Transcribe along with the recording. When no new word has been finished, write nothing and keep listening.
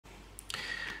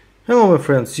Hello my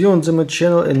friends, you on my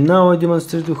channel, and now I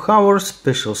demonstrate you how our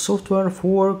special software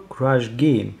for Crash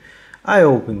game. I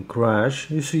open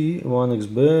Crash, you see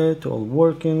 1xbet, all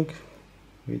working.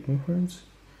 Wait my friends.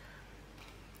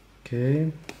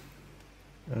 Okay.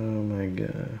 Oh my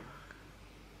god.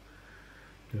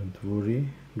 Don't worry.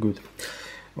 Good.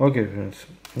 Okay friends.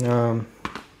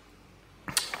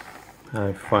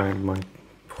 I find my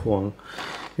phone.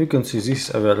 You can see this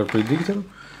is Aviator Predictor.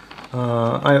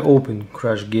 I open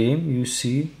Crash game, you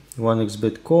see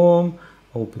 1xbet.com,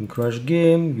 open Crash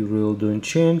game, you really don't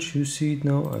change, you see it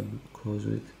now, I close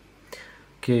it.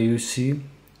 Okay, you see,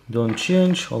 don't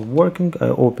change, all working. I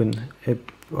open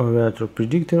Aviator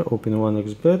Predictor, open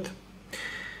 1xbet,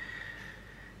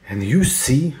 and you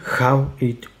see how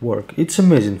it works. It's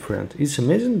amazing, friend. It's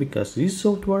amazing because this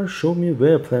software showed me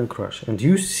where I plan Crash, and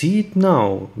you see it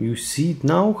now. You see it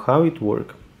now how it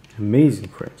works. Amazing,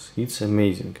 friends. It's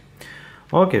amazing.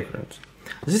 Okay, friends.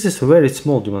 This is a very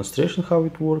small demonstration how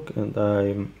it works, and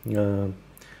I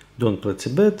don't place a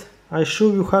bet. I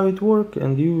show you how it works,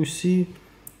 and you see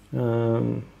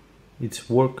it's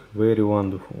work very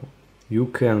wonderful. You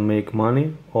can make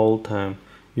money all time.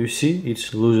 You see,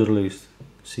 it's loser list.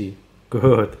 See,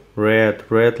 good,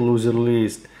 red loser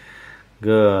list.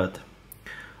 Good.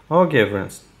 Okay,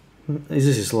 friends. This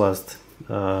is last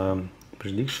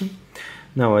prediction.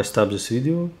 Now I stop this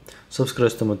video.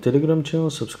 Subscribe to my Telegram channel,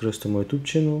 subscribe to my YouTube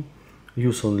channel.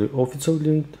 Use only official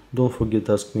link. Don't forget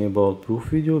to ask me about proof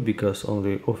video, because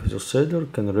only official seller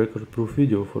can record proof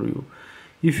video for you.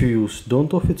 If you use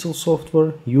don't official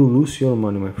software, you lose your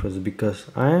money, my friends, because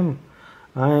I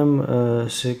am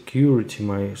security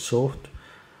my soft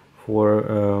for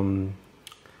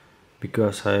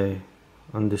because I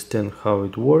understand how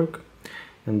it work.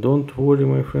 And don't worry,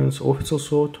 my friends, official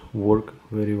soft work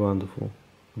very wonderful.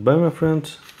 Bye my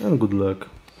friends, and good luck.